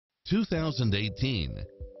2018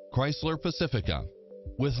 Chrysler Pacifica.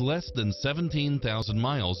 With less than 17,000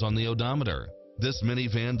 miles on the odometer, this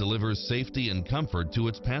minivan delivers safety and comfort to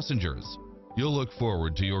its passengers. You'll look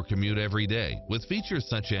forward to your commute every day with features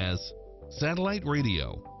such as satellite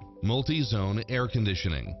radio, multi-zone air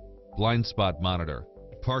conditioning, blind spot monitor,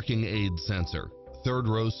 parking aid sensor, third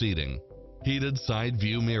row seating, heated side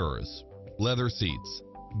view mirrors, leather seats,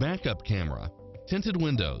 backup camera, tinted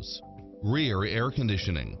windows, rear air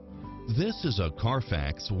conditioning. This is a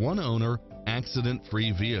Carfax one-owner,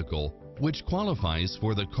 accident-free vehicle which qualifies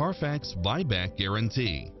for the Carfax buyback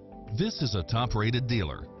guarantee. This is a top-rated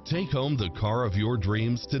dealer. Take home the car of your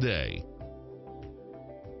dreams today.